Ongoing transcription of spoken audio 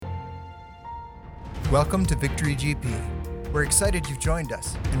Welcome to Victory GP. We're excited you've joined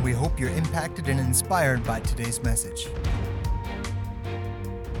us, and we hope you're impacted and inspired by today's message.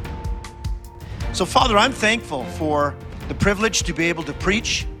 So, Father, I'm thankful for the privilege to be able to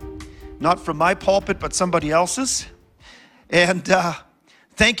preach, not from my pulpit, but somebody else's. And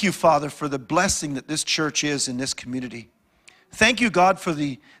thank you, Father, for the blessing that this church is in this community. Thank you, God, for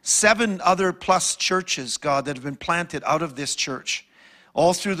the 7 other plus churches, God, that have been planted out of this church,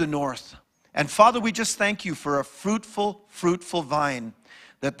 all through the north. And Father, we just thank you for a fruitful vine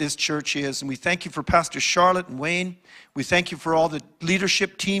that this church is. And we thank you for Pastor Charlotte and Wayne. We thank you for all the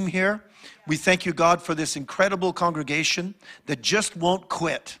leadership team here. We thank you, God, for this incredible congregation that just won't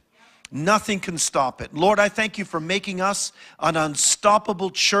quit. Nothing can stop it. Lord, I thank you for making us an unstoppable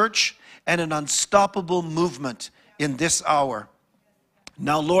church and an unstoppable movement in this hour.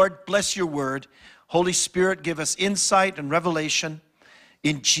 Now, Lord, bless your word. Holy Spirit, give us insight and revelation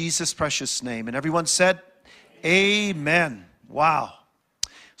in Jesus' precious name. And everyone said, amen. Wow.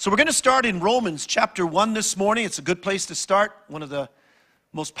 So we're going to start in Romans chapter 1 this morning. It's a good place to start. One of the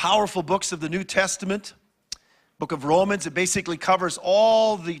most powerful books of the New Testament. Book of Romans. It basically covers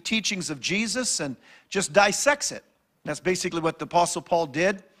all the teachings of Jesus and just dissects it. That's basically what the Apostle Paul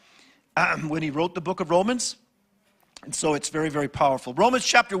did when he wrote the book of Romans. And so it's very, very powerful. Romans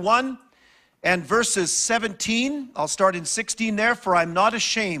chapter 1 and verses 17. I'll start in 16 there. For I'm not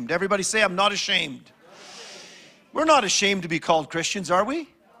ashamed. Everybody say, I'm not ashamed. We're not ashamed to be called Christians, are we?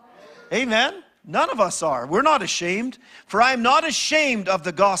 Amen. None of us are. We're not ashamed. For I am not ashamed of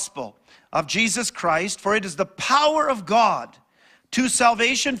the gospel of Jesus Christ, for it is the power of God to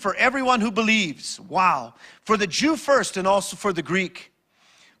salvation for everyone who believes. Wow. For the Jew first and also for the Greek.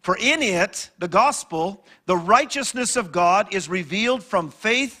 For in it, the gospel, the righteousness of God is revealed from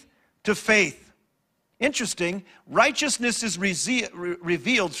faith to faith. Interesting. Righteousness is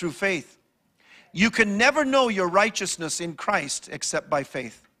revealed through faith. You can never know your righteousness in Christ except by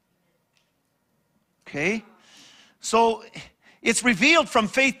faith. Okay? So it's revealed from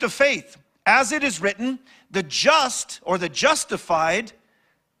faith to faith. As it is written, the just or the justified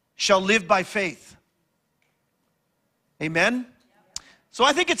shall live by faith. Amen? So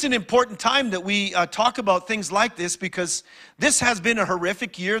I think it's an important time that we talk about things like this, because this has been a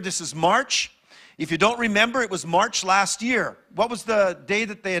horrific year. This is March. If you don't remember, it was March last year. What was the day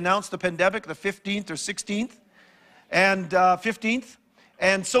that they announced the pandemic? The 15th or 16th? And 15th.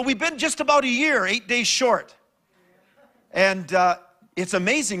 And so we've been just about a year, 8 days short. And it's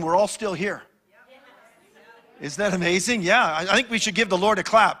amazing we're all still here. Isn't that amazing? Yeah, I think we should give the Lord a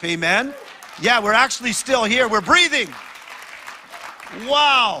clap. Amen? Yeah, we're actually still here. We're breathing.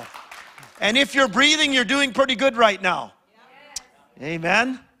 Wow. And if you're breathing, you're doing pretty good right now.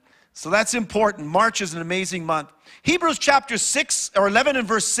 Amen. So that's important. March is an amazing month. Hebrews chapter 6 or 11 and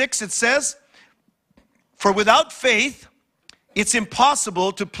verse 6, it says, for without faith, it's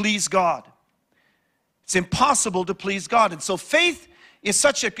impossible to please God. It's impossible to please God. And so faith is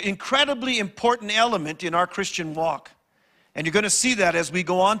such an incredibly important element in our Christian walk. And you're going to see that as we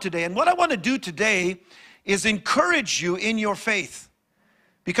go on today. And what I want to do today is encourage you in your faith.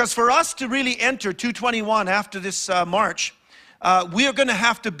 Because for us to really enter 221 after this March, we are going to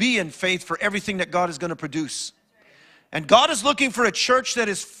have to be in faith for everything that God is going to produce. And God is looking for a church that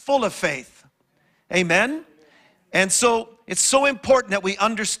is full of faith. Amen? And so it's so important that we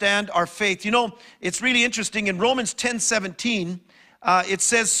understand our faith. You know, it's really interesting. In Romans 10:17, it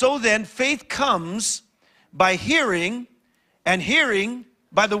says, so then faith comes by hearing, and hearing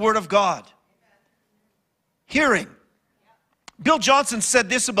by the word of God. Hearing. Bill Johnson said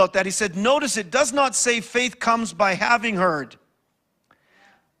this about that. He said, notice it does not say faith comes by having heard.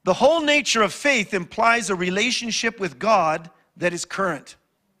 The whole nature of faith implies a relationship with God that is current.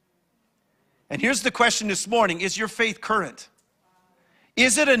 And here's the question this morning. Is your faith current?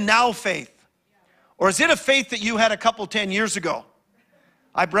 Is it a now faith? Or is it a faith that you had a couple 10 years ago?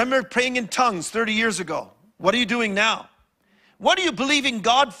 I remember praying in tongues 30 years ago. What are you doing now? What are you believing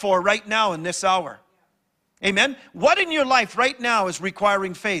God for right now in this hour? Amen. What in your life right now is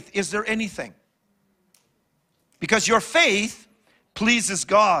requiring faith? Is there anything? Because your faith pleases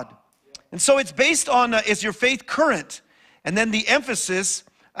God. And so it's based on, is your faith current? And then the emphasis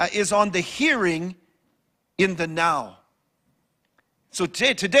is on the hearing in the now. So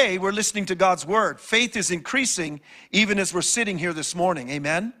today we're listening to God's word. Faith is increasing even as we're sitting here this morning.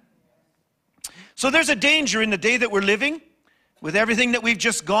 Amen. So there's a danger in the day that we're living with everything that we've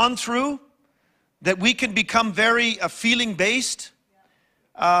just gone through, that we can become very feeling-based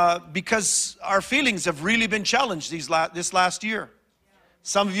because our feelings have really been challenged this last year.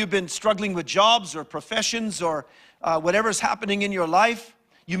 Some of you have been struggling with jobs or professions or whatever's happening in your life.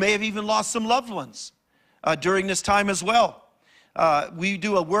 You may have even lost some loved ones. during this time as well. We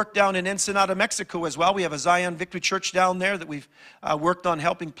do a work down in Ensenada, Mexico as well. We have a Zion Victory Church down there that we've worked on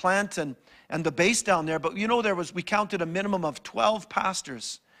helping plant and the base down there. But you know, we counted a minimum of 12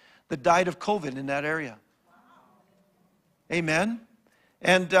 pastors that died of COVID in that area. Amen.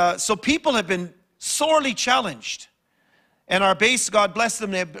 And so people have been sorely challenged. And our base, God bless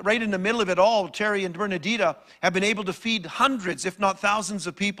them, right in the middle of it all, Terry and Bernadita have been able to feed hundreds, if not thousands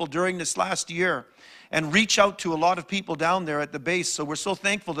of people during this last year and reach out to a lot of people down there at the base. So we're so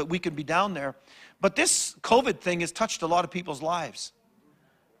thankful that we can be down there. But this COVID thing has touched a lot of people's lives.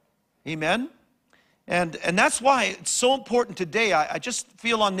 Amen? And that's why it's so important today. I just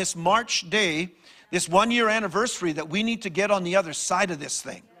feel on this March day, this 1-year anniversary, that we need to get on the other side of this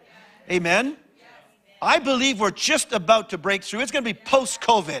thing. Amen? I believe we're just about to break through. It's going to be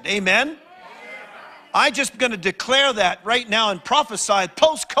post-COVID. Amen? I'm just going to declare that right now and prophesy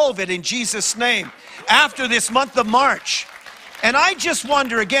post-COVID in Jesus' name after this month of March. And I just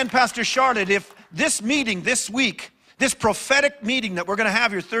wonder, again, Pastor Charlotte, if this meeting this week, this prophetic meeting that we're going to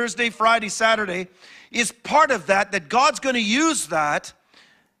have here Thursday, Friday, Saturday, is part of that God's going to use that,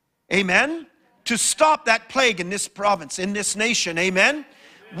 amen, to stop that plague in this province, in this nation. Amen?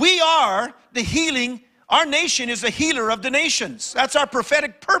 We are the healing. Our nation is a healer of the nations. That's our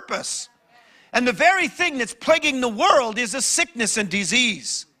prophetic purpose. And the very thing that's plaguing the world is a sickness and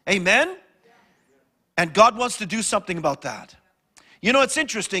disease. Amen? And God wants to do something about that. You know, it's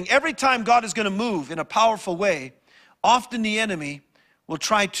interesting. Every time God is going to move in a powerful way, often the enemy will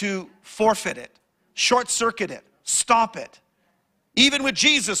try to forfeit it, short circuit it, stop it. Even with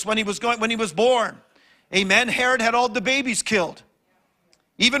Jesus when he was born. Amen? Herod had all the babies killed.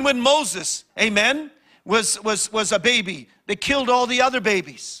 Even when Moses, amen, was a baby, they killed all the other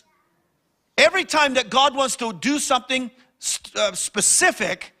babies. Every time that God wants to do something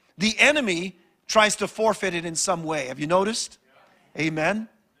specific, the enemy tries to forfeit it in some way. Have you noticed? Amen.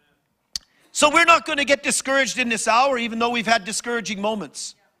 So we're not going to get discouraged in this hour, even though we've had discouraging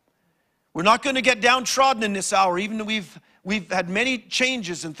moments. We're not going to get downtrodden in this hour, even though we've had many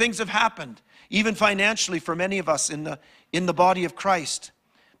changes and things have happened, even financially for many of us in the body of Christ.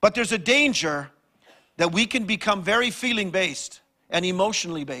 But there's a danger that we can become very feeling-based and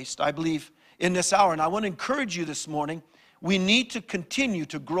emotionally based, I believe, in this hour. And I want to encourage you this morning, we need to continue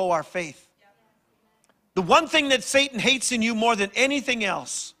to grow our faith. The one thing that Satan hates in you more than anything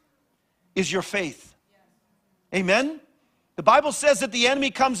else is your faith. Amen? The Bible says that the enemy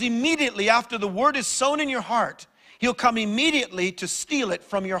comes immediately after the word is sown in your heart. He'll come immediately to steal it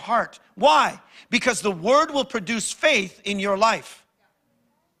from your heart. Why? Because the word will produce faith in your life.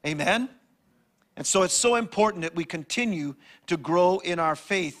 Amen? And so it's so important that we continue to grow in our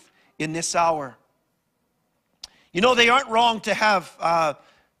faith in this hour. You know, they aren't wrong to have,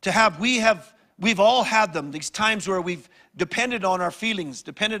 we've all had them, these times where we've depended on our feelings,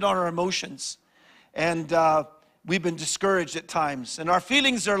 depended on our emotions. And we've been discouraged at times. And our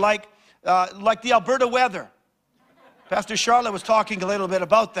feelings are like the Alberta weather. Pastor Charlotte was talking a little bit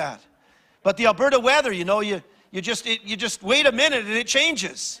about that. But the Alberta weather, you know, you just wait a minute and it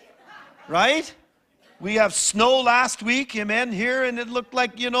changes, right? We have snow last week, amen, here, and it looked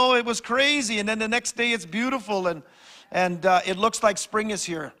like, you know, it was crazy. And then the next day it's beautiful, and it looks like spring is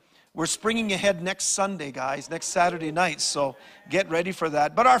here. We're springing ahead next Sunday, guys, next Saturday night, so get ready for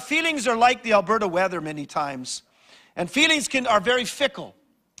that. But our feelings are like the Alberta weather many times. And feelings are very fickle,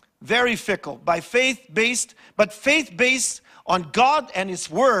 by faith-based. But faith-based on God and His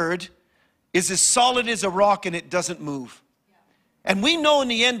Word is as solid as a rock, and it doesn't move. And we know in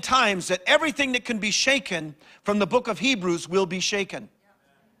the end times that everything that can be shaken from the book of Hebrews will be shaken.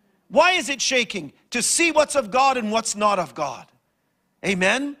 Why is it shaking? To see what's of God and what's not of God.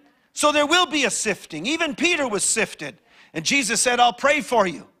 Amen? So there will be a sifting. Even Peter was sifted. And Jesus said, I'll pray for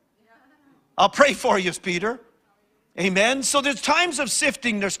you. I'll pray for you, Peter. Amen? So there's times of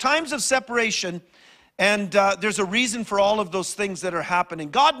sifting. There's times of separation. And there's a reason for all of those things that are happening.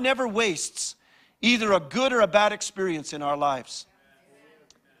 God never wastes either a good or a bad experience in our lives.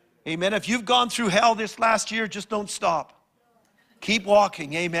 Amen. If you've gone through hell this last year, just don't stop. Keep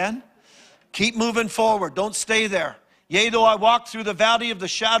walking. Amen. Keep moving forward. Don't stay there. Yea, though I walk through the valley of the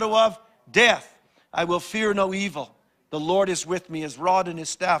shadow of death, I will fear no evil. The Lord is with me. His rod and His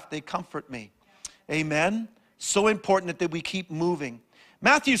staff, they comfort me. Amen. So important that we keep moving.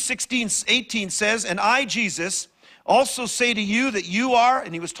 Matthew 16:18 says, and I, Jesus, also say to you that you are,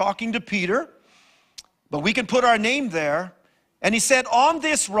 and He was talking to Peter, but we can put our name there. And He said, on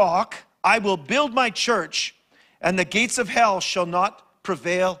this rock I will build my church, and the gates of hell shall not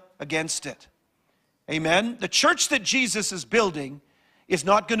prevail against it. Amen. The church that Jesus is building is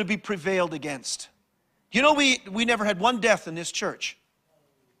not going to be prevailed against. You know, we never had one death in this church.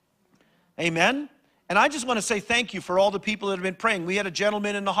 Amen? And I just want to say thank you for all the people that have been praying. We had a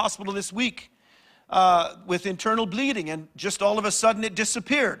gentleman in the hospital this week with internal bleeding, and just all of a sudden it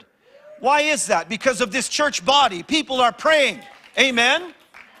disappeared. Why is that? Because of this church body. People are praying. Amen?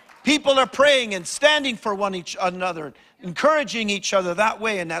 People are praying and standing for one another, encouraging each other that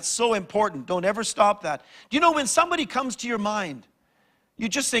way, and that's so important. Don't ever stop that. Do you know, when somebody comes to your mind, you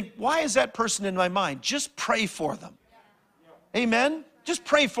just think, why is that person in my mind? Just pray for them. Amen? Just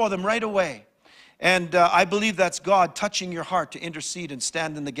pray for them right away. And I believe that's God touching your heart to intercede and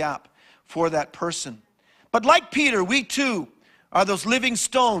stand in the gap for that person. But like Peter, we too are those living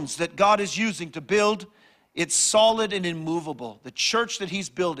stones that God is using to build. It's solid and immovable. The church that he's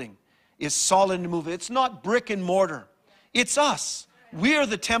building is solid and immovable. It's not brick and mortar. It's us. We are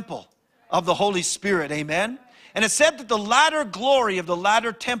the temple of the Holy Spirit. Amen? And it said that the latter glory of the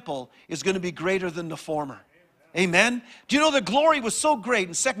latter temple is going to be greater than the former. Amen? Do you know the glory was so great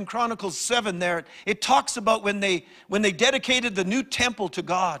in 2 Chronicles 7 there? It talks about when they dedicated the new temple to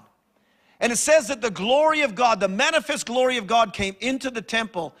God. And it says that the glory of God, the manifest glory of God, came into the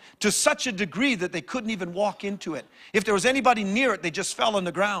temple to such a degree that they couldn't even walk into it. If there was anybody near it, they just fell on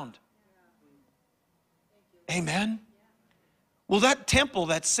the ground. Amen? Well, that temple,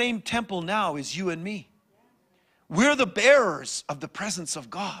 that same temple now is you and me. We're the bearers of the presence of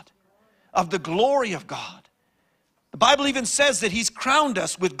God, of the glory of God. The Bible even says that he's crowned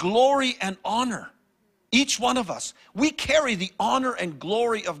us with glory and honor. Each one of us. We carry the honor and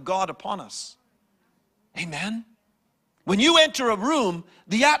glory of God upon us. Amen? When you enter a room,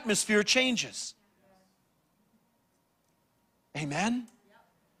 the atmosphere changes. Amen?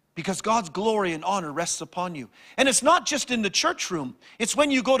 Because God's glory and honor rests upon you. And it's not just in the church room. It's when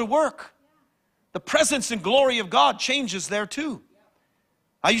you go to work. The presence and glory of God changes there too.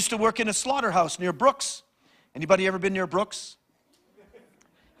 I used to work in a slaughterhouse near Brooks. Anybody ever been near Brooks?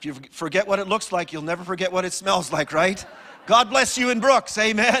 If you forget what it looks like, you'll never forget what it smells like, right? God bless you in Brooks,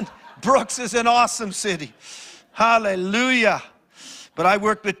 amen. Brooks is an awesome city. Hallelujah. But I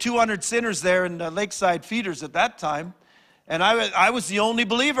worked with 200 sinners there in Lakeside Feeders at that time, and I was the only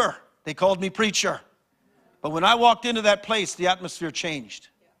believer. They called me preacher. But when I walked into that place, the atmosphere changed.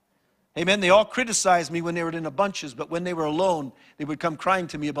 Amen. They all criticized me when they were in the bunches, but when they were alone, they would come crying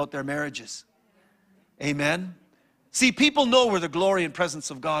to me about their marriages. Amen. See, people know where the glory and presence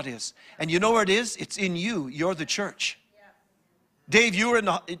of God is. And you know where it is? It's in you. You're the church. Dave, you were in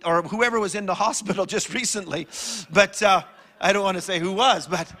the, or whoever was in the hospital just recently. But I don't want to say who was,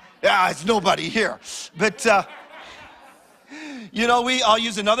 but it's nobody here. But, you know, I'll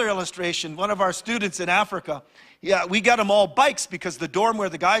use another illustration. One of our students in Africa, we got them all bikes because the dorm where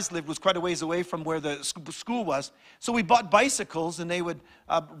the guys lived was quite a ways away from where the school was. So we bought bicycles, and they would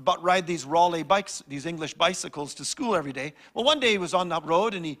ride these Raleigh bikes, these English bicycles, to school every day. Well, one day he was on the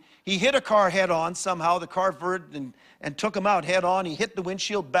road, and he hit a car head on somehow. The car veered and took him out head on. He hit the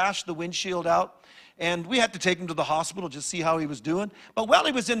windshield, bashed the windshield out. And we had to take him to the hospital just see how he was doing. But while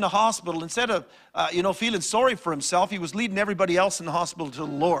he was in the hospital, instead of, feeling sorry for himself, he was leading everybody else in the hospital to the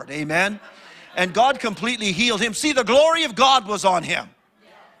Lord. Amen? And God completely healed him. See, the glory of God was on him.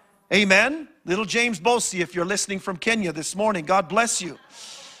 Amen? Little James Bosie, if you're listening from Kenya this morning, God bless you.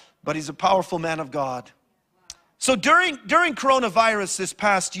 But he's a powerful man of God. So during coronavirus this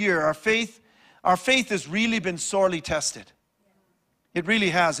past year, our faith has really been sorely tested. It really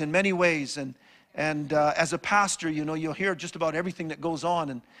has in many ways. And as a pastor, you'll hear just about everything that goes on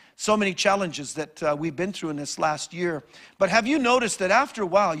and so many challenges that we've been through in this last year. But have you noticed that after a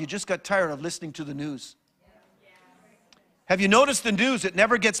while, you just got tired of listening to the news? Have you noticed the news? It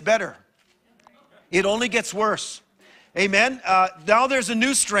never gets better. It only gets worse. Amen? Now there's a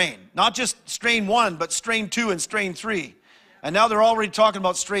new strain. Not just strain 1, but strain 2 and strain 3. And now they're already talking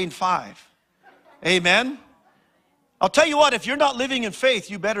about strain 5. Amen? I'll tell you what, if you're not living in faith,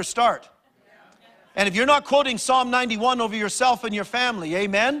 you better start. And if you're not quoting Psalm 91 over yourself and your family,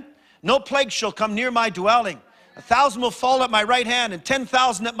 amen? No plague shall come near my dwelling. 1,000 will fall at my right hand and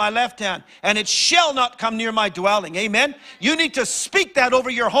 10,000 at my left hand, and it shall not come near my dwelling. Amen? You need to speak that over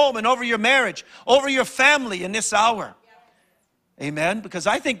your home and over your marriage, over your family in this hour. Amen? Because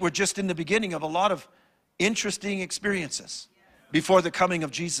I think we're just in the beginning of a lot of interesting experiences before the coming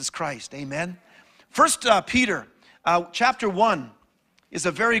of Jesus Christ. Amen? First Peter chapter 1 is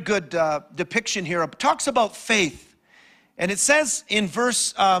a very good depiction here. It talks about faith. And it says in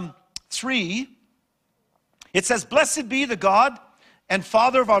verse 3, it says, "Blessed be the God and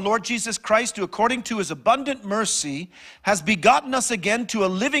Father of our Lord Jesus Christ, who according to his abundant mercy has begotten us again to a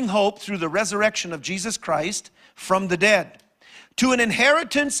living hope through the resurrection of Jesus Christ from the dead, to an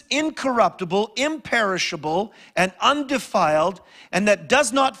inheritance incorruptible, imperishable, and undefiled, and that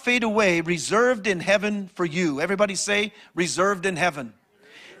does not fade away, reserved in heaven for you. Everybody say, reserved in heaven.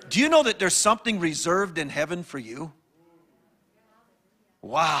 Do you know that there's something reserved in heaven for you?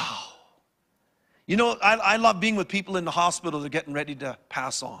 Wow. You know, I love being with people in the hospital that are getting ready to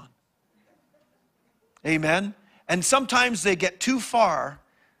pass on. Amen. And sometimes they get too far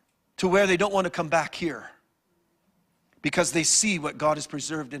to where they don't want to come back here, because they see what God has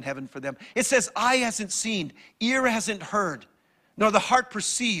preserved in heaven for them. It says, eye hasn't seen, ear hasn't heard, nor the heart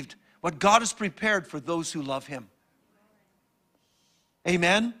perceived what God has prepared for those who love him.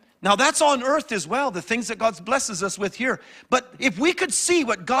 Amen. Now that's on earth as well, the things that God blesses us with here. But if we could see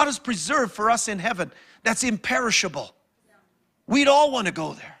what God has preserved for us in heaven, that's imperishable. We'd all want to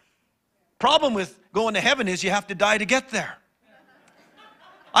go there. Problem with going to heaven is you have to die to get there.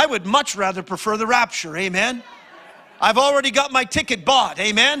 I would much rather prefer the rapture, amen? I've already got my ticket bought,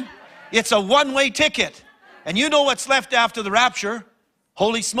 amen? It's a one-way ticket. And you know what's left after the rapture?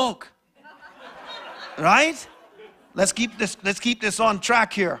 Holy smoke. Right? Let's keep this on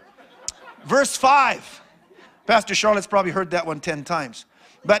track here. Verse 5. Pastor Charlotte's probably heard that one 10 times.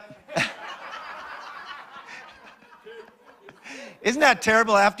 But isn't that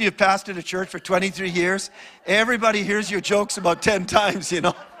terrible after you've pastored a church for 23 years? Everybody hears your jokes about 10 times, you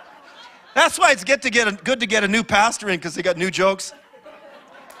know. That's why it's good to get a new pastor in, because they got new jokes.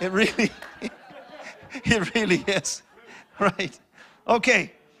 It really is. Right.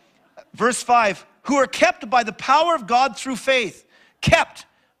 Okay. Verse 5. Who are kept by the power of God through faith. Kept.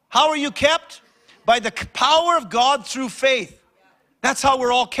 How are you kept? By the power of God through faith. That's how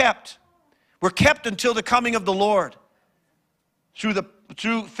we're all kept. We're kept until the coming of the Lord.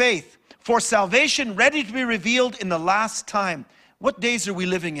 Through faith. For salvation ready to be revealed in the last time. What days are we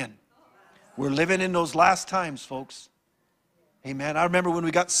living in? We're living in those last times, folks. Amen. I remember when we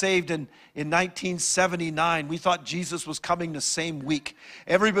got saved in 1979, we thought Jesus was coming the same week.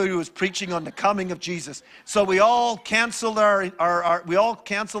 Everybody was preaching on the coming of Jesus. So we all canceled our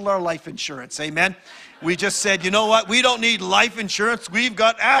life insurance. Amen. We just said, you know what? We don't need life insurance. We've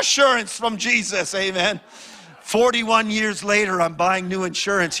got assurance from Jesus. Amen. 41 years later, I'm buying new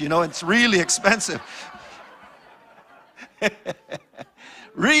insurance. You know, it's really expensive.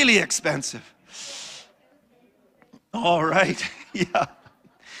 Really expensive. All right. Yeah.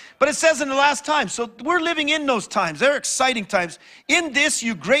 But it says in the last time. So we're living in those times. They're exciting times. In this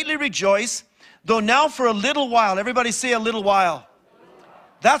you greatly rejoice, though now for a little while. Everybody say a little while.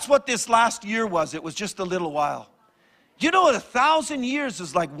 That's what this last year was. It was just a little while. You know what? 1,000 years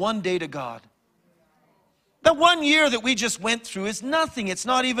is like one day to God. The 1 year that we just went through is nothing. It's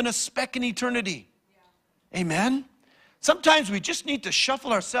not even a speck in eternity. Amen? Sometimes we just need to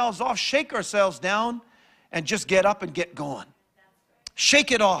shuffle ourselves off, shake ourselves down, and just get up and get going.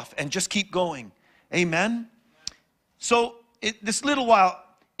 Shake it off and just keep going. Amen? So this little while,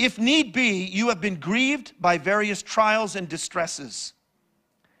 if need be, you have been grieved by various trials and distresses,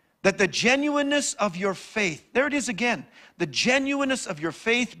 that the genuineness of your faith, there it is again, the genuineness of your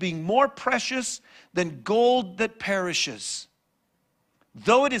faith being more precious than gold that perishes,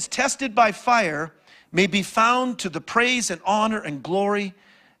 though it is tested by fire, may be found to the praise and honor and glory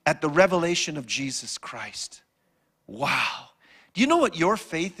at the revelation of Jesus Christ. Wow. Do you know what your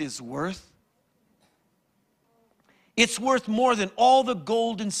faith is worth? It's worth more than all the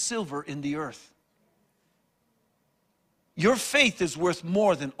gold and silver in the earth. Your faith is worth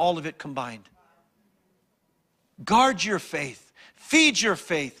more than all of it combined. Guard your faith. Feed your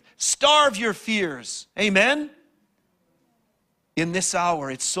faith. Starve your fears. Amen? In this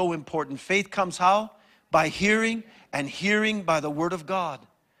hour, it's so important. Faith comes how? By hearing, and hearing by the word of God.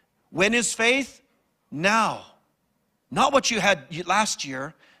 When is faith? Now. Not what you had last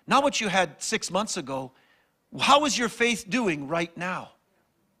year, not what you had 6 months ago. How is your faith doing right now?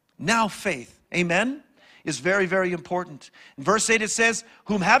 Now faith, amen, is very, very important. In verse 8 it says,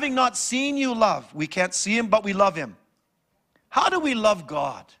 whom having not seen you love. We can't see him, but we love him. How do we love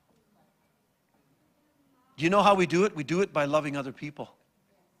God? Do you know how we do it? We do it by loving other people.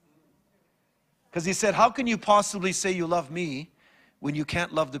 Because he said, how can you possibly say you love me when you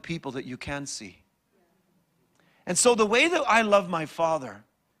can't love the people that you can see? And so the way that I love my Father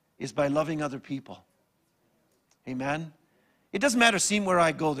is by loving other people. Amen? It doesn't matter seeing where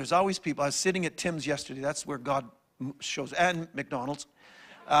I go. There's always people. I was sitting at Tim's yesterday. That's where God shows. And McDonald's.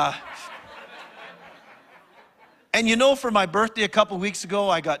 And you know, for my birthday a couple weeks ago,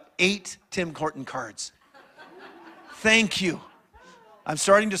 I got 8 Tim Horton cards. Thank you. I'm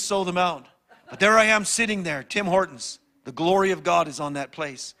starting to sow them out. But there I am sitting there, Tim Hortons. The glory of God is on that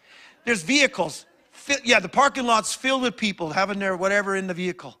place. There's vehicles the parking lot's filled with people having their whatever in the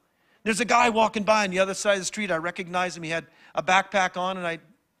vehicle. There's a guy walking by on the other side of the street. I recognized him. He had a backpack on, and I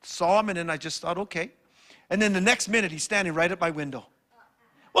saw him, and then I just thought, okay. And then the next minute, he's standing right at my window.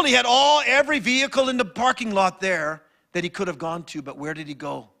 Well, he had every vehicle in the parking lot there that he could have gone to, but where did he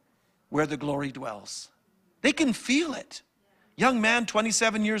go? Where the glory dwells. They can feel it. Young man,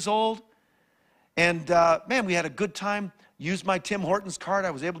 27 years old. And man, we had a good time. Used my Tim Hortons card.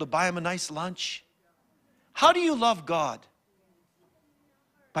 I was able to buy him a nice lunch. How do you love God?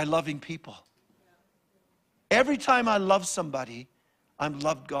 By loving people. Every time I love somebody, I'm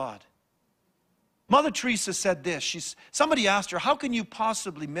loved God. Mother Teresa said this. Somebody asked her, how can you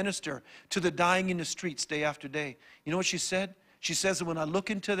possibly minister to the dying in the streets day after day? You know what she said? She says, when I look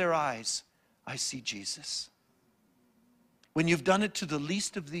into their eyes, I see Jesus. When you've done it to the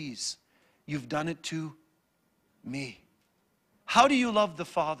least of these, you've done it to me. How do you love the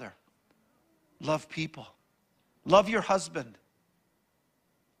Father? Love people. Love your husband.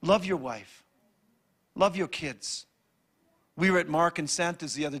 Love your wife. Love your kids. We were at Mark and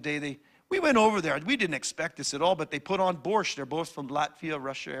Santa's the other day. We went over there. We didn't expect this at all, but they put on borscht. They're both from Latvia,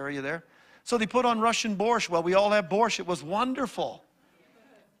 Russia area there. So they put on Russian borscht. Well, we all have borscht. It was wonderful.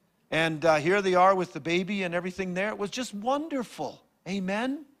 And here they are with the baby and everything there. It was just wonderful.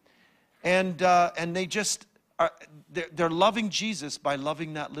 Amen. And they just they're loving Jesus by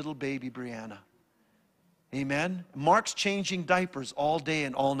loving that little baby, Brianna. Amen. Mark's changing diapers all day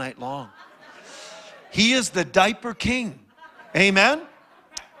and all night long. He is the diaper king. Amen.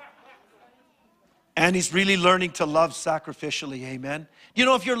 And he's really learning to love sacrificially. Amen. You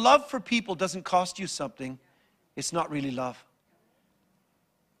know, if your love for people doesn't cost you something, it's not really love.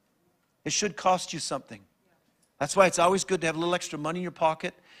 It should cost you something. That's why it's always good to have a little extra money in your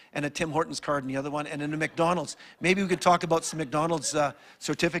pocket and a Tim Hortons card in the other one, and in a McDonald's. Maybe we could talk about some McDonald's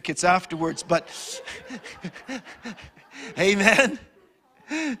certificates afterwards, but amen.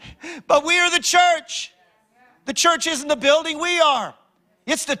 But we are the church. The church isn't the building, we are.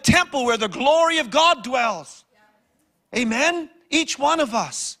 It's the temple where the glory of God dwells. Amen. Each one of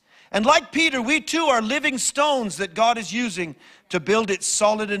us. And like Peter, we too are living stones that God is using to build it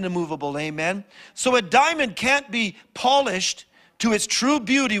solid and immovable. Amen. So a diamond can't be polished to its true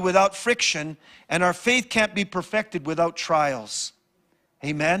beauty without friction, and our faith can't be perfected without trials.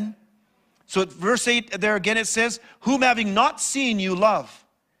 Amen. So at verse 8 there again it says, whom having not seen you love,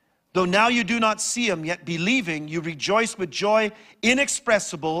 though now you do not see him, yet believing you rejoice with joy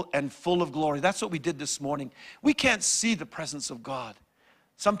inexpressible and full of glory. That's what we did this morning. We can't see the presence of God.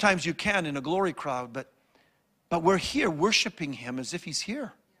 Sometimes you can in a glory crowd, but we're here worshiping him as if he's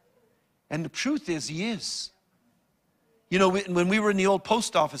here. And the truth is, he is. You know, when we were in the old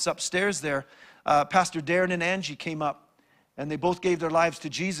post office upstairs there, Pastor Darren and Angie came up, and they both gave their lives to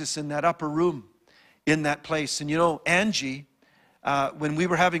Jesus in that upper room in that place. And you know, Angie, when we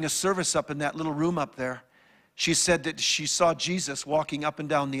were having a service up in that little room up there, she said that she saw Jesus walking up and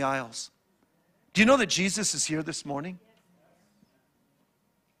down the aisles. Do you know that Jesus is here this morning?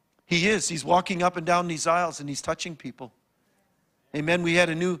 He is. He's walking up and down these aisles and he's touching people. Amen. We had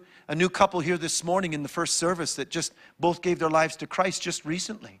a new couple here this morning in the first service that just both gave their lives to Christ just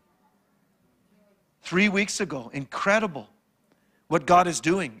recently. 3 weeks ago. Incredible what God is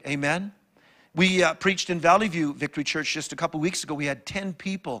doing. Amen. We preached in Valley View Victory Church just a couple weeks ago. We had 10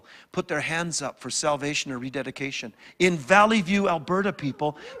 people put their hands up for salvation or rededication. In Valley View, Alberta,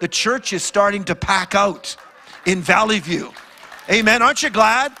 people, the church is starting to pack out in Valley View. Amen. Aren't you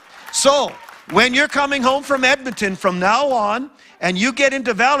glad? So, when you're coming home from Edmonton from now on and you get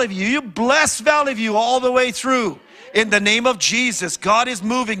into Valley View, you bless Valley View all the way through. In the name of Jesus, God is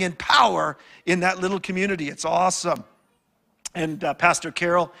moving in power in that little community. It's awesome. And Pastor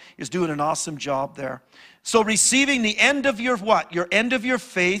Carol is doing an awesome job there. So receiving the end of your what? Your end of your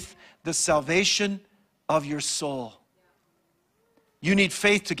faith, the salvation of your soul. You need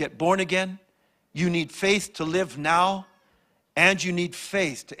faith to get born again. You need faith to live now. And you need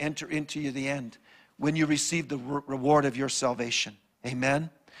faith to enter into the end when you receive the reward of your salvation. Amen?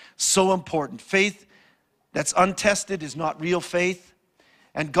 So important. Faith that's untested is not real faith.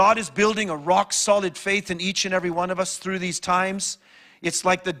 And God is building a rock-solid faith in each and every one of us through these times. It's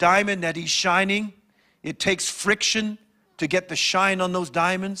like the diamond that he's shining. It takes friction to get the shine on those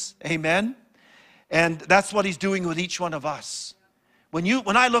diamonds. Amen? And that's what he's doing with each one of us.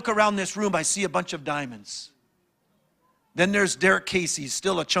 When I look around this room, I see a bunch of diamonds. Then there's Derek Casey,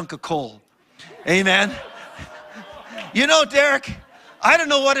 still a chunk of coal. Amen? You know, Derek, I don't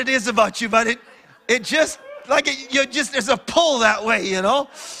know what it is about you, but it just, there's a pull that way, you know?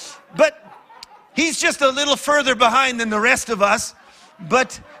 But he's just a little further behind than the rest of us.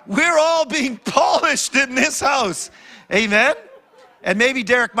 But We're all being polished in this house. Amen? And maybe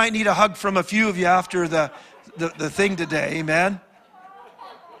Derek might need a hug from a few of you after the thing today. Amen?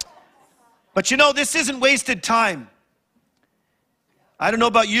 But you know, this isn't wasted time. I don't know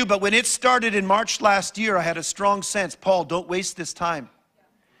about you, but when it started in March last year, I had a strong sense, Paul, don't waste this time.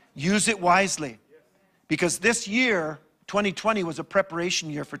 Use it wisely. Because this year, 2020, was a preparation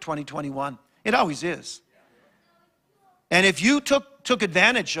year for 2021. It always is. And if you took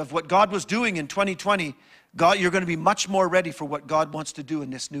advantage of what God was doing in 2020, you're going to be much more ready for what God wants to do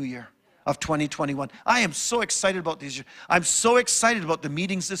in this new year of 2021. I am so excited about these. I'm so excited about the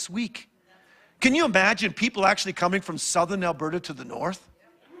meetings this week. Can you imagine people actually coming from southern Alberta to the north?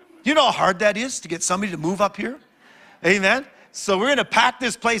 You know how hard that is to get somebody to move up here? Amen? So we're going to pack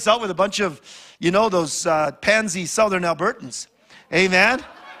this place out with a bunch of, you know, those pansy southern Albertans. Amen?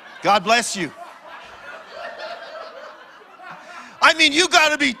 God bless you. I mean, you got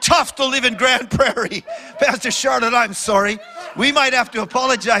to be tough to live in Grand Prairie. Pastor Charlotte, I'm sorry. We might have to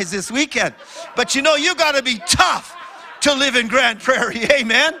apologize this weekend. But you know, you got to be tough to live in Grand Prairie.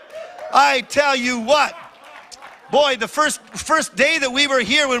 Amen? I tell you what. Boy, the first day that we were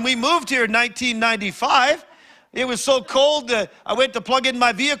here when we moved here in 1995, it was so cold that I went to plug in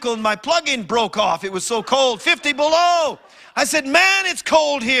my vehicle and my plug-in broke off. It was so cold, 50 below. I said, man, it's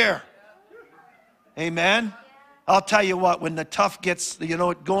cold here. Amen? I'll tell you what, when the tough gets, you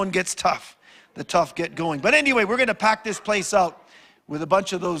know, going gets tough, the tough get going. But anyway, we're going to pack this place out with a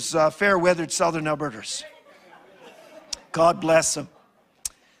bunch of those fair-weathered southern Alberters. God bless them.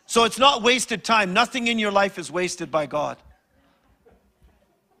 So it's not wasted time. Nothing in your life is wasted by God.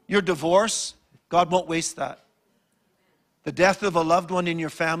 Your divorce, God won't waste that. The death of a loved one in your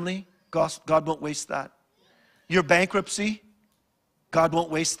family, God won't waste that. Your bankruptcy, God won't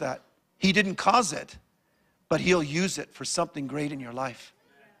waste that. He didn't cause it, but He'll use it for something great in your life.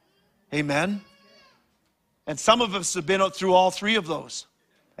 Amen? And some of us have been through all three of those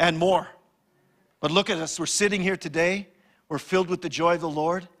and more. But look at us. We're sitting here today. We're filled with the joy of the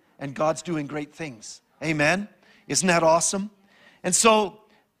Lord, and God's doing great things. Amen? Isn't that awesome? And so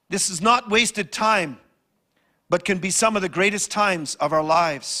this is not wasted time, but can be some of the greatest times of our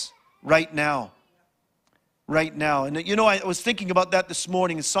lives right now. Right now. And you know, I was thinking about that this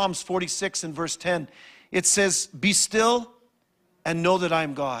morning in Psalms 46 and verse 10. It says, be still and know that I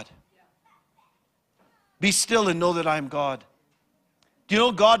am God. Be still and know that I am God. Do you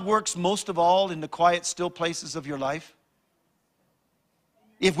know God works most of all in the quiet, still places of your life?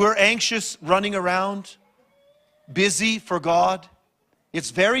 If we're anxious, running around, busy for God, it's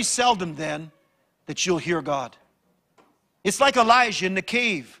very seldom then that you'll hear God. It's like Elijah in the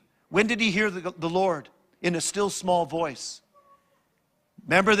cave. When did he hear the Lord? In a still small voice.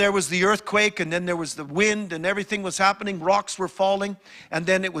 Remember, there was the earthquake, and then there was the wind, and everything was happening. Rocks were falling, and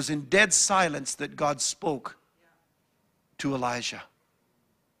then it was in dead silence that God spoke to Elijah.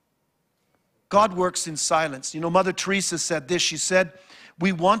 God works in silence. You know, Mother Teresa said this. She said,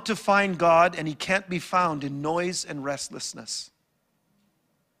 we want to find God, and He can't be found in noise and restlessness.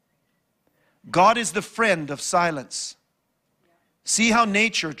 God is the friend of silence. See how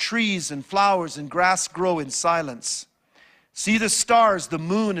nature, trees and flowers and grass grow in silence. See the stars, the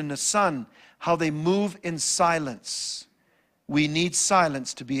moon and the sun, how they move in silence. We need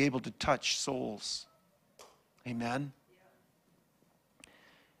silence to be able to touch souls. Amen.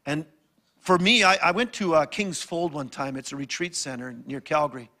 And for me, I went to King's Fold one time. It's a retreat center near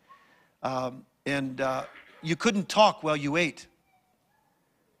Calgary. And you couldn't talk while you ate.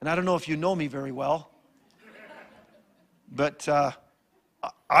 And I don't know if you know me very well, but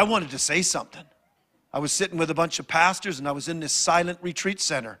I wanted to say something. I was sitting with a bunch of pastors, and I was in this silent retreat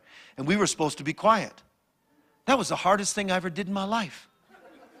center, and we were supposed to be quiet. That was the hardest thing I ever did in my life.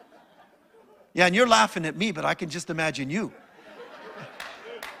 Yeah, and you're laughing at me, but I can just imagine you.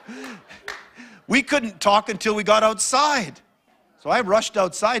 We couldn't talk until we got outside. So I rushed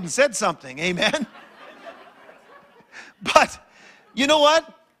outside and said something. Amen? But you know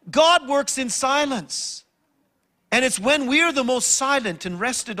what? God works in silence. And it's when we are the most silent and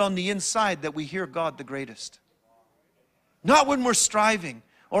rested on the inside that we hear God the greatest. Not when we're striving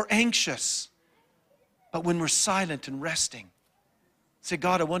or anxious, but when we're silent and resting. Say,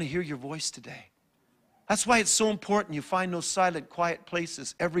 God, I want to hear your voice today. That's why it's so important you find those silent, quiet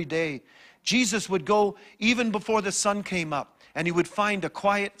places every day. Jesus would go even before the sun came up, and He would find a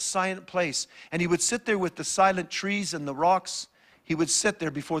quiet, silent place. And He would sit there with the silent trees and the rocks. He would sit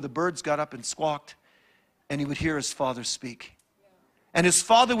there before the birds got up and squawked, and He would hear His Father speak. And His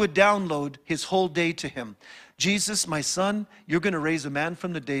Father would download His whole day to Him. Jesus, my son, you're going to raise a man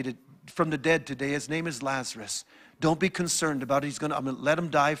from the dead today. His name is Lazarus. Don't be concerned about it. I'm going to let him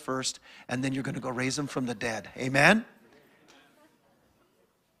die first, and then you're going to go raise him from the dead. Amen?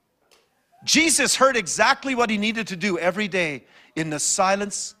 Jesus heard exactly what he needed to do every day in the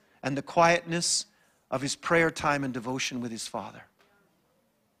silence and the quietness of his prayer time and devotion with his Father.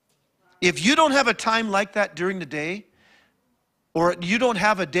 If you don't have a time like that during the day, or you don't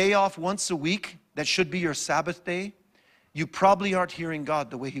have a day off once a week that should be your Sabbath day, you probably aren't hearing God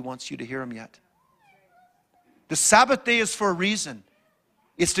the way he wants you to hear him yet. The Sabbath day is for a reason.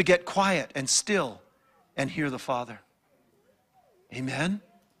 It's to get quiet and still and hear the Father. Amen?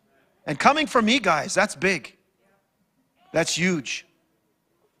 And coming from me, guys, that's big. That's huge.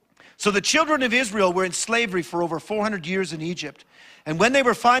 So the children of Israel were in slavery for over 400 years in Egypt. And when they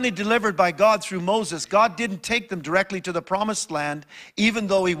were finally delivered by God through Moses, God didn't take them directly to the promised land, even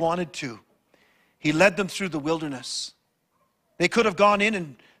though he wanted to. He led them through the wilderness. They could have gone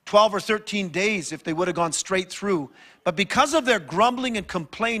in 12 or 13 days if they would have gone straight through. But because of their grumbling and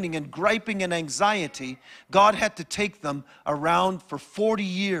complaining and griping and anxiety, God had to take them around for 40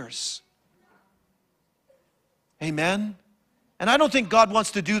 years. Amen? And I don't think God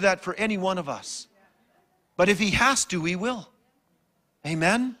wants to do that for any one of us. But if he has to, he will.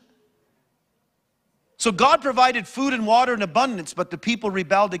 Amen? So God provided food and water in abundance, but the people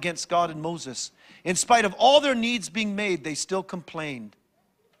rebelled against God and Moses. In spite of all their needs being made, they still complained.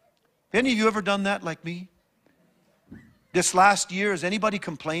 Any of you ever done that like me? This last year, has anybody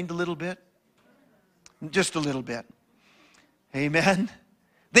complained a little bit? Just a little bit. Amen.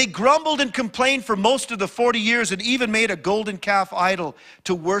 They grumbled and complained for most of the 40 years and even made a golden calf idol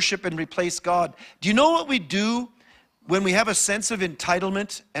to worship and replace God. Do you know what we do when we have a sense of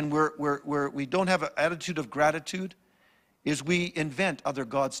entitlement and we don't have an attitude of gratitude? Is we invent other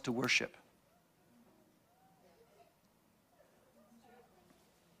gods to worship.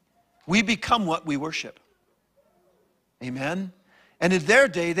 We become what we worship. Amen? And in their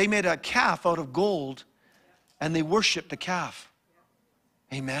day, they made a calf out of gold and they worshiped the calf.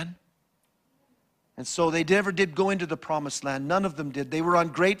 Amen? And so they never did go into the promised land. None of them did. They were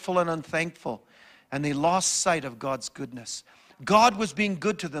ungrateful and unthankful. And they lost sight of God's goodness. God was being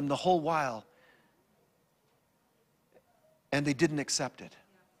good to them the whole while. And they didn't accept it.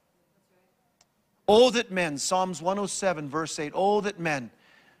 Oh, that men, Psalms 107, verse 8, oh, that men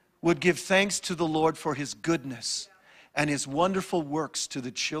would give thanks to the Lord for his goodness and his wonderful works to the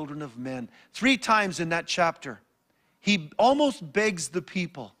children of men. 3 times in that chapter, he almost begs the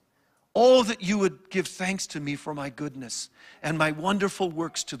people, oh, that you would give thanks to me for my goodness and my wonderful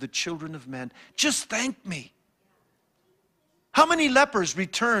works to the children of men. Just thank me. How many lepers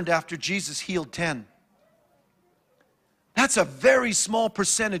returned after Jesus healed 10? That's a very small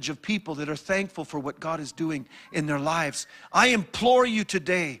percentage of people that are thankful for what God is doing in their lives. I implore you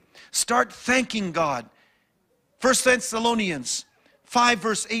today, start thanking God. 1 Thessalonians 5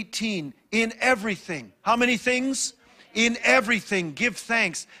 verse 18, in everything. How many things? In everything, give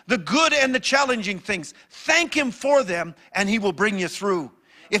thanks. The good and the challenging things. Thank him for them and he will bring you through.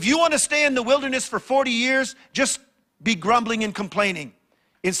 If you want to stay in the wilderness for 40 years, just be grumbling and complaining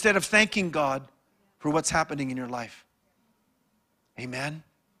instead of thanking God for what's happening in your life. Amen.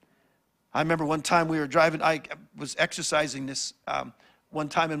 I remember one time we were driving, I was exercising this one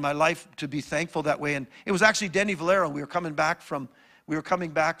time in my life to be thankful that way. And it was actually Denny Valero. We were coming back from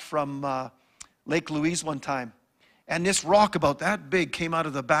Lake Louise one time. And this rock about that big came out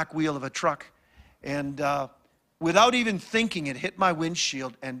of the back wheel of a truck. And without even thinking, it hit my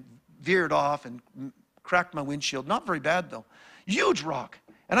windshield and veered off and cracked my windshield. Not very bad though. Huge rock.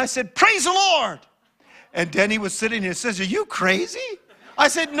 And I said, praise the Lord. And Denny was sitting there and says, are you crazy? I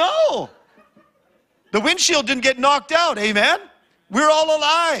said, no. The windshield didn't get knocked out. Amen. We're all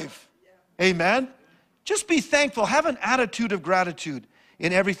alive. Amen. Just be thankful. Have an attitude of gratitude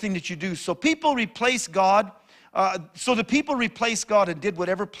in everything that you do. So people replace God. The people replaced God and did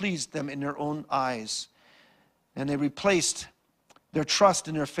whatever pleased them in their own eyes. And they replaced their trust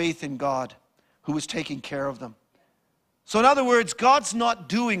and their faith in God, who was taking care of them. So in other words, God's not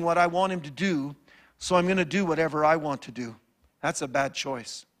doing what I want him to do, so I'm going to do whatever I want to do. That's a bad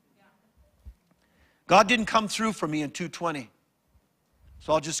choice. God didn't come through for me in 220.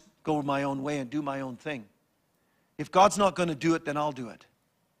 So I'll just go my own way and do my own thing. If God's not going to do it, then I'll do it.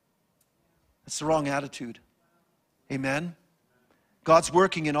 That's the wrong attitude. Amen. God's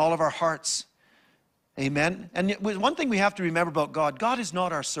working in all of our hearts. Amen. And one thing we have to remember about God, God is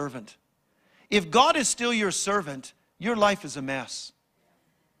not our servant. If God is still your servant, your life is a mess.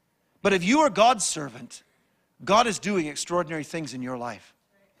 But if you are God's servant, God is doing extraordinary things in your life.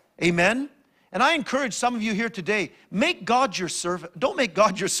 Amen. And I encourage some of you here today, make God your servant. Don't make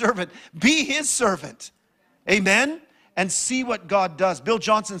God your servant. Be his servant. Amen? And see what God does. Bill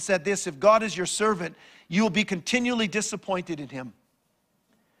Johnson said this, if God is your servant, you will be continually disappointed in him.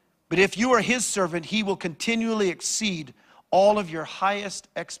 But if you are his servant, he will continually exceed all of your highest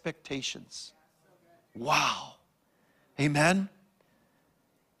expectations. Wow. Amen?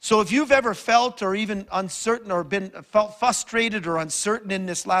 So if you've ever felt or even uncertain or felt frustrated or uncertain in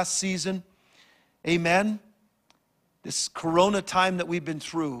this last season, amen, this corona time that we've been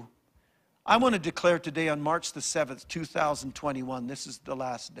through, I want to declare today on March the 7th, 2021, this is the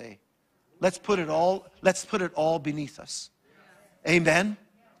last day. Let's put it all beneath us. Amen?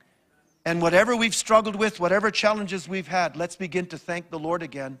 And whatever we've struggled with, whatever challenges we've had, let's begin to thank the Lord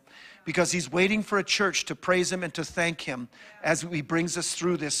again, because he's waiting for a church to praise him and to thank him as he brings us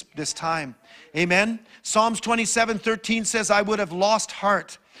through this time. Amen? Psalms 27:13 says, I would have lost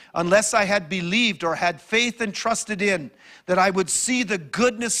heart unless I had believed or had faith and trusted in that I would see the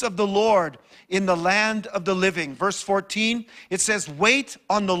goodness of the Lord in the land of the living. Verse 14, it says, wait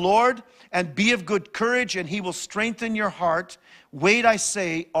on the Lord and be of good courage, and he will strengthen your heart. Wait, I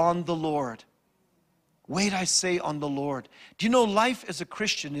say, on the Lord. Wait, I say, on the Lord. Do you know life as a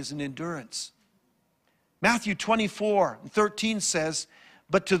Christian is an endurance? Matthew 24:13 says,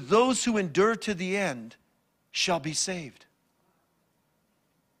 but to those who endure to the end shall be saved.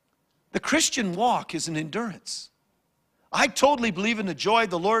 The Christian walk is an endurance. I totally believe in the joy of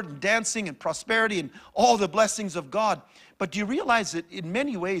the Lord and dancing and prosperity and all the blessings of God. But do you realize that in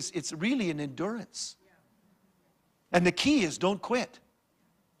many ways it's really an endurance? And the key is don't quit.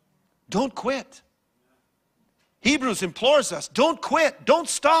 Don't quit. Hebrews implores us, don't quit, don't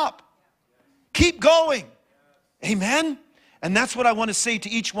stop. Keep going. Amen? And that's what I want to say to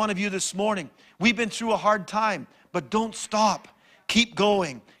each one of you this morning. We've been through a hard time, but don't stop. Keep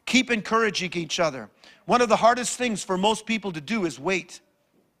going. Keep encouraging each other. One of the hardest things for most people to do is wait.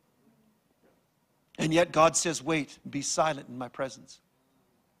 And yet God says, wait, be silent in my presence.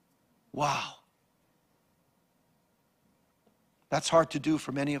 Wow. That's hard to do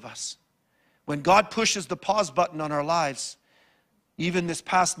for many of us. When God pushes the pause button on our lives, even this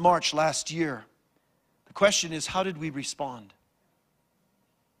past March last year, the question is, how did we respond?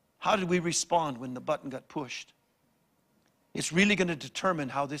 How did we respond when the button got pushed? It's really going to determine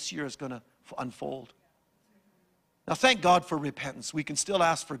how this year is going to unfold. Now, thank God for repentance. We can still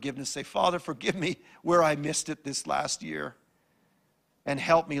ask forgiveness. Say, Father, forgive me where I missed it this last year. And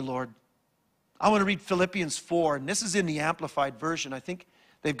help me, Lord. I want to read Philippians 4, and this is in the Amplified Version. I think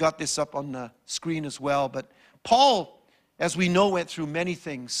they've got this up on the screen as well. But Paul, as we know, went through many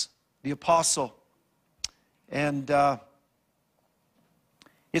things, the apostle. And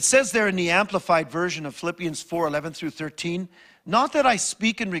it says there in the Amplified Version of Philippians 4, 11 through 13, not that I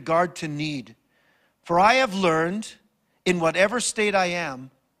speak in regard to need, for I have learned, in whatever state I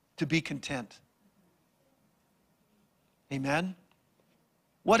am, to be content. Amen?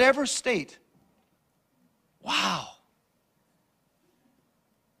 Whatever state. Wow.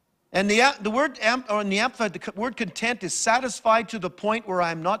 And the word content is satisfied to the point where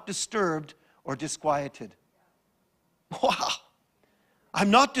I am not disturbed or disquieted. Wow. I'm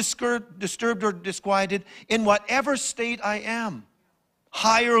not disturbed or disquieted in whatever state I am,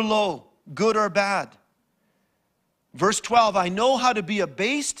 high or low, good or bad. Verse 12, I know how to be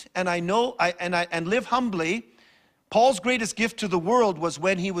abased and and live humbly. Paul's greatest gift to the world was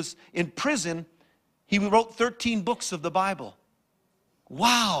when he was in prison. He wrote 13 books of the Bible.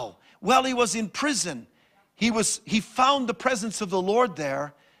 Wow. Well, he was in prison. He found the presence of the Lord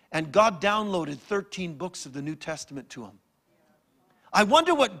there, and God downloaded 13 books of the New Testament to him. I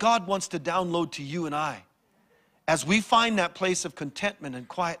wonder what God wants to download to you and I as we find that place of contentment and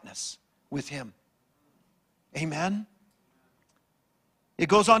quietness with him. Amen? It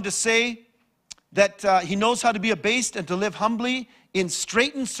goes on to say that he knows how to be abased and to live humbly in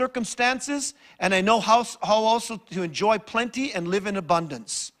straitened circumstances, and I know how also to enjoy plenty and live in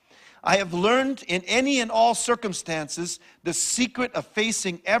abundance. I have learned in any and all circumstances the secret of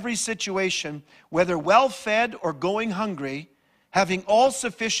facing every situation, whether well-fed or going hungry, having all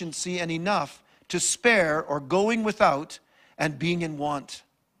sufficiency and enough to spare or going without and being in want.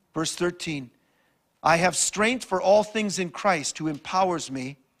 Verse 13, I have strength for all things in Christ who empowers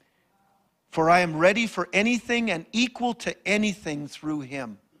me, for I am ready for anything and equal to anything through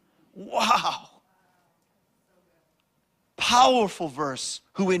him. Wow. Powerful verse.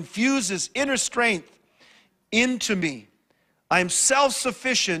 Who infuses inner strength into me. I am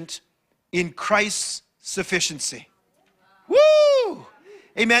self-sufficient in Christ's sufficiency. Woo!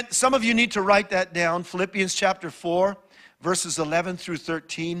 Amen. Some of you need to write that down. Philippians chapter 4, verses 11 through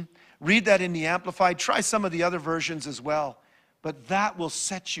 13. Read that in the Amplified. Try some of the other versions as well. But that will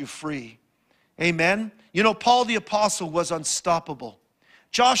set you free. Amen. You know, Paul the Apostle was unstoppable.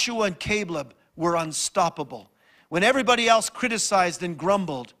 Joshua and Caleb were unstoppable. When everybody else criticized and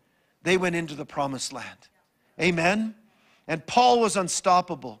grumbled, they went into the promised land. Amen. And Paul was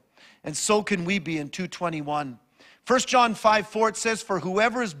unstoppable. And so can we be in 2:21. 1 John 5:4, it says, for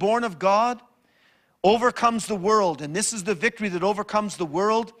whoever is born of God overcomes the world. And this is the victory that overcomes the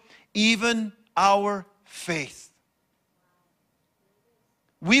world, even our faith.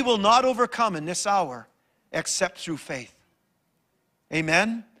 We will not overcome in this hour except through faith.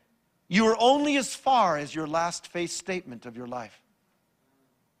 Amen. You are only as far as your last faith statement of your life.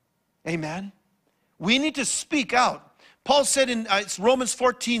 Amen. We need to speak out. Paul said in it's Romans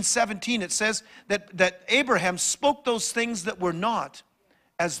 14:17, it says that Abraham spoke those things that were not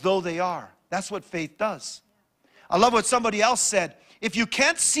as though they are. That's what faith does. I love what somebody else said. If you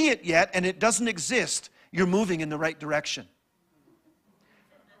can't see it yet and it doesn't exist, you're moving in the right direction.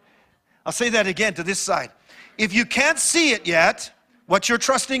 I'll say that again to this side. If you can't see it yet, what you're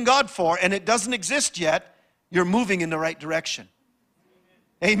trusting God for, and it doesn't exist yet, you're moving in the right direction.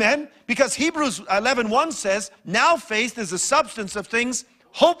 Amen? Because Hebrews 11:1 says, now faith is the substance of things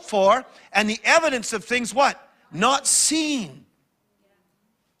hoped for and the evidence of things what? Not seen.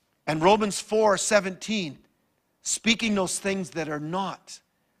 And Romans 4:17, speaking those things that are not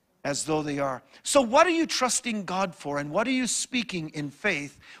as though they are. So what are you trusting God for, and what are you speaking in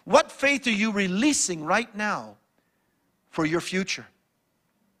faith? What faith are you releasing right now for your future?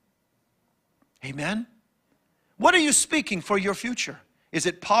 Amen? What are you speaking for your future? Is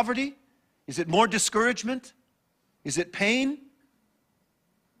it poverty? Is it more discouragement? Is it pain?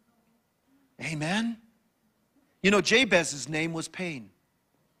 Amen? You know, Jabez's name was pain.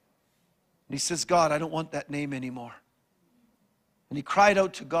 And he says, God, I don't want that name anymore. And he cried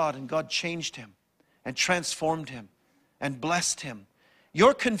out to God, and God changed him and transformed him and blessed him.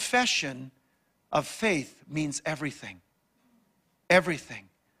 Your confession of faith means everything. Everything.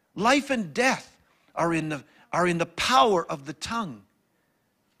 Life and death are in the power of the tongue.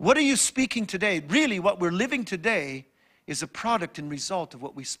 What are you speaking today? Really, what we're living today is a product and result of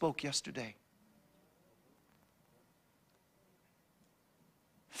what we spoke yesterday.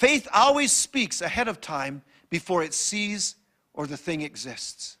 Faith always speaks ahead of time before it sees or the thing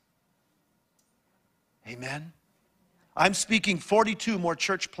exists. Amen. I'm speaking 42 more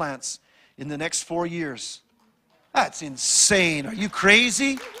church plants in the next 4 years. That's insane. Are you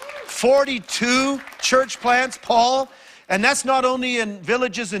crazy? 42 church plants, Paul. And that's not only in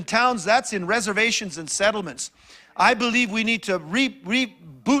villages and towns, that's in reservations and settlements. I believe we need to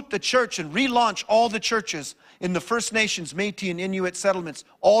reboot the church and relaunch all the churches in the First Nations, Métis, and Inuit settlements,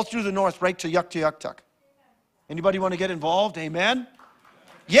 all through the north, right to Yukta-Yuktuk. Anybody want to get involved? Amen?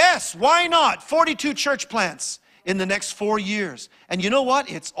 Yes, why not? 42 church plants in the next 4 years. And you know what?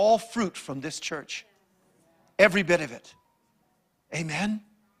 It's all fruit from this church. Every bit of it. Amen?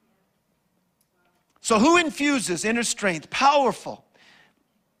 So who infuses inner strength? Powerful.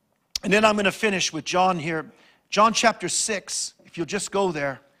 And then I'm going to finish with John here. John chapter 6, if you'll just go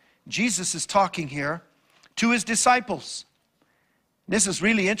there. Jesus is talking here to his disciples. This is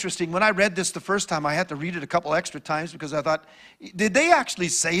really interesting. When I read this the first time, I had to read it a couple extra times because I thought, did they actually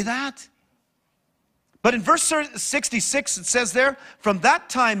say that? But in verse 66, it says there, from that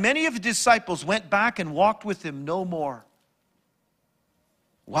time, many of the disciples went back and walked with him no more.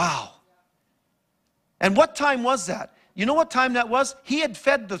 Wow. And what time was that? You know what time that was? He had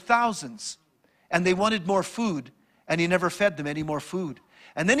fed the thousands, and they wanted more food, and he never fed them any more food.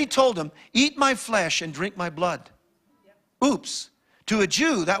 And then he told them, eat my flesh and drink my blood. Oops. To a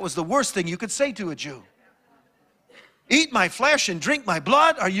Jew, that was the worst thing you could say to a Jew. Eat my flesh and drink my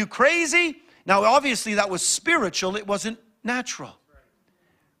blood? Are you crazy? Now, obviously, that was spiritual. It wasn't natural.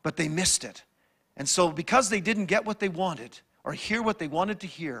 But they missed it. And so because they didn't get what they wanted or hear what they wanted to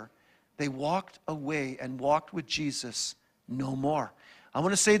hear, they walked away and walked with Jesus no more. I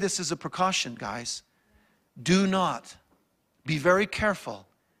want to say this as a precaution, guys. Do not. Be very careful.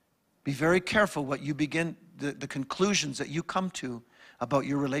 Be very careful what you begin, the conclusions that you come to about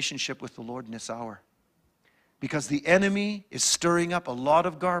your relationship with the Lord in this hour. Because the enemy is stirring up a lot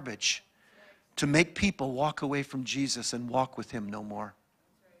of garbage to make people walk away from Jesus and walk with him no more.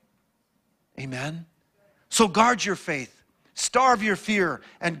 Amen? So guard your faith. Starve your fear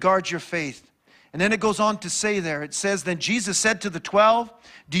and guard your faith. And then it goes on to say there, it says, then Jesus said to the 12,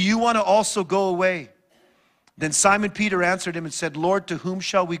 do you want to also go away? Then Simon Peter answered him and said, Lord, to whom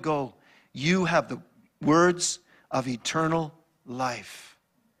shall we go? You have the words of eternal life.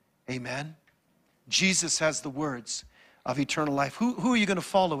 Amen? Jesus has the words of eternal life. Who are you going to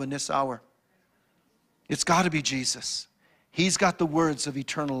follow in this hour? It's got to be Jesus. He's got the words of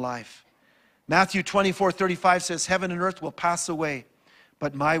eternal life. Matthew 24:35 says, heaven and earth will pass away,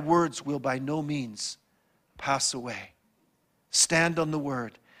 but my words will by no means pass away. Stand on the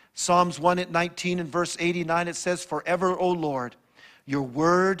word. Psalms 1:19 and verse 89, it says, forever, O Lord, your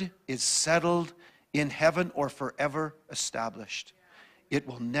word is settled in heaven or forever established. It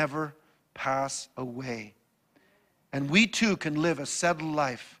will never pass away. And we too can live a settled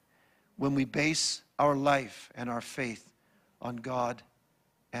life when we base our life and our faith on God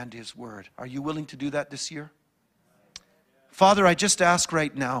and His Word. Are you willing to do that this year? Father, I just ask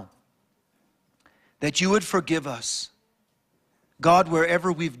right now that you would forgive us, God,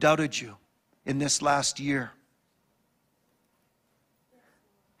 wherever we've doubted you in this last year.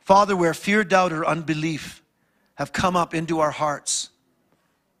 Father, where fear, doubt, or unbelief have come up into our hearts.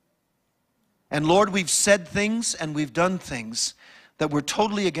 And Lord, we've said things and we've done things that were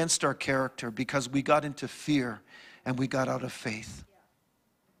totally against our character because we got into fear and we got out of faith.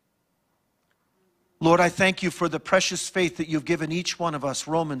 Lord, I thank you for the precious faith that you've given each one of us.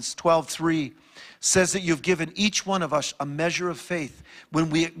 Romans 12:3 says that you've given each one of us a measure of faith when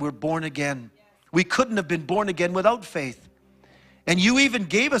we were born again. We couldn't have been born again without faith. And you even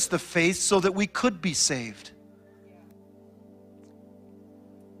gave us the faith so that we could be saved.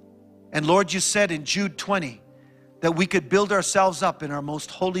 And Lord, you said in Jude 20 that we could build ourselves up in our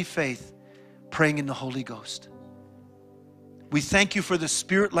most holy faith, praying in the Holy Ghost. We thank you for the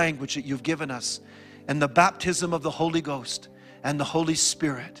Spirit language that you've given us and the baptism of the Holy Ghost and the Holy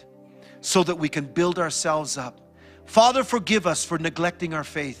Spirit so that we can build ourselves up. Father, forgive us for neglecting our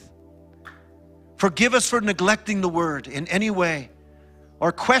faith. Forgive us for neglecting the Word in any way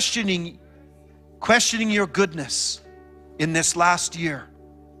or questioning your goodness in this last year.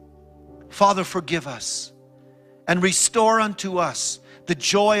 Father, forgive us and restore unto us the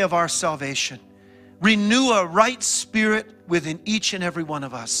joy of our salvation. Renew a right spirit within each and every one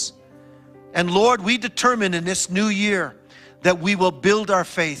of us. And Lord, we determine in this new year that we will build our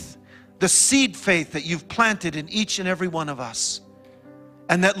faith, the seed faith that you've planted in each and every one of us.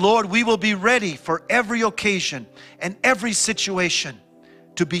 And that, Lord, we will be ready for every occasion and every situation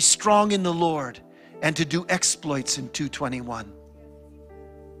to be strong in the Lord and to do exploits in 2:21.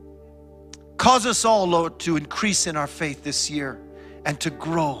 Cause us all, Lord, to increase in our faith this year and to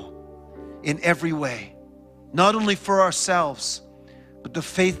grow in every way, not only for ourselves, but the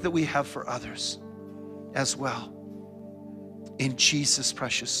faith that we have for others as well. In Jesus'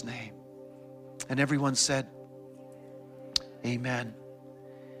 precious name. And everyone said, amen.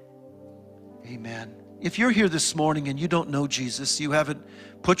 Amen. If you're here this morning and you don't know Jesus, you haven't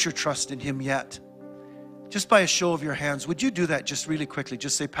put your trust in Him yet, just by a show of your hands, would you do that just really quickly?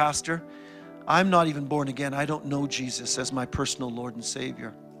 Just say, Pastor, I'm not even born again. I don't know Jesus as my personal Lord and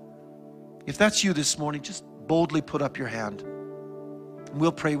Savior. If that's you this morning, just boldly put up your hand. And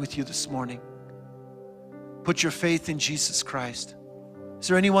we'll pray with you this morning. Put your faith in Jesus Christ. Is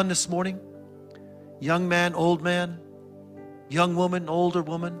there anyone this morning? Young man, old man, young woman, older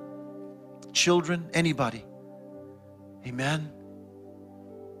woman, children, anybody? Amen.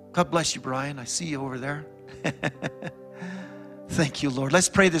 God bless you, Brian. I see you over there. Thank you, Lord. Let's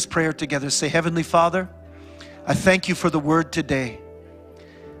pray this prayer together. Say, Heavenly Father, I thank you for the word today.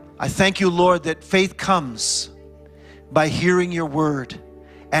 I thank you, Lord, that faith comes by hearing your word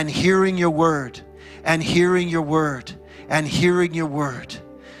and hearing your word and hearing your word and hearing your word.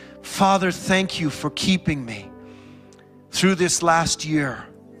 Father, thank you for keeping me through this last year.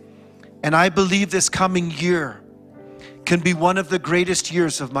 And I believe this coming year can be one of the greatest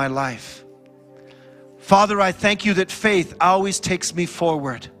years of my life. Father, I thank you that faith always takes me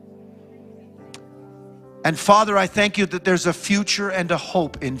forward. And Father, I thank you that there's a future and a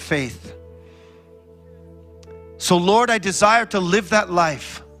hope in faith. So Lord, I desire to live that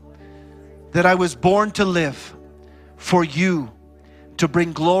life that I was born to live for you, to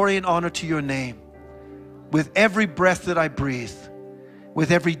bring glory and honor to your name with every breath that I breathe, with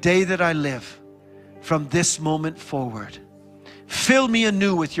every day that I live from this moment forward. Fill me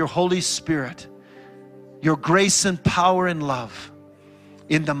anew with your Holy Spirit, your grace and power and love,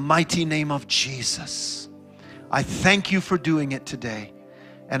 in the mighty name of Jesus. I thank you for doing it today,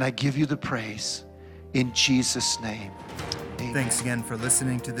 and I give you the praise in Jesus' name. Amen. Thanks again for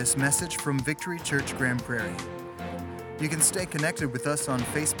listening to this message from Victory Church Grand Prairie. You can stay connected with us on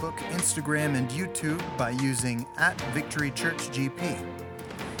Facebook, Instagram, and YouTube by using @VictoryChurchGP.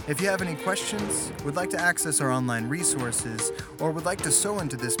 If you have any questions, would like to access our online resources, or would like to sow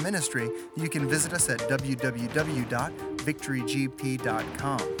into this ministry, you can visit us at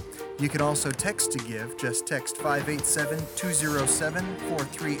www.victorygp.com. You can also text to give. Just text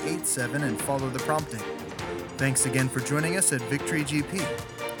 587-207-4387 and follow the prompting. Thanks again for joining us at Victory GP.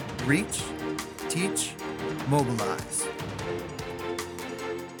 Reach, teach, mobilize.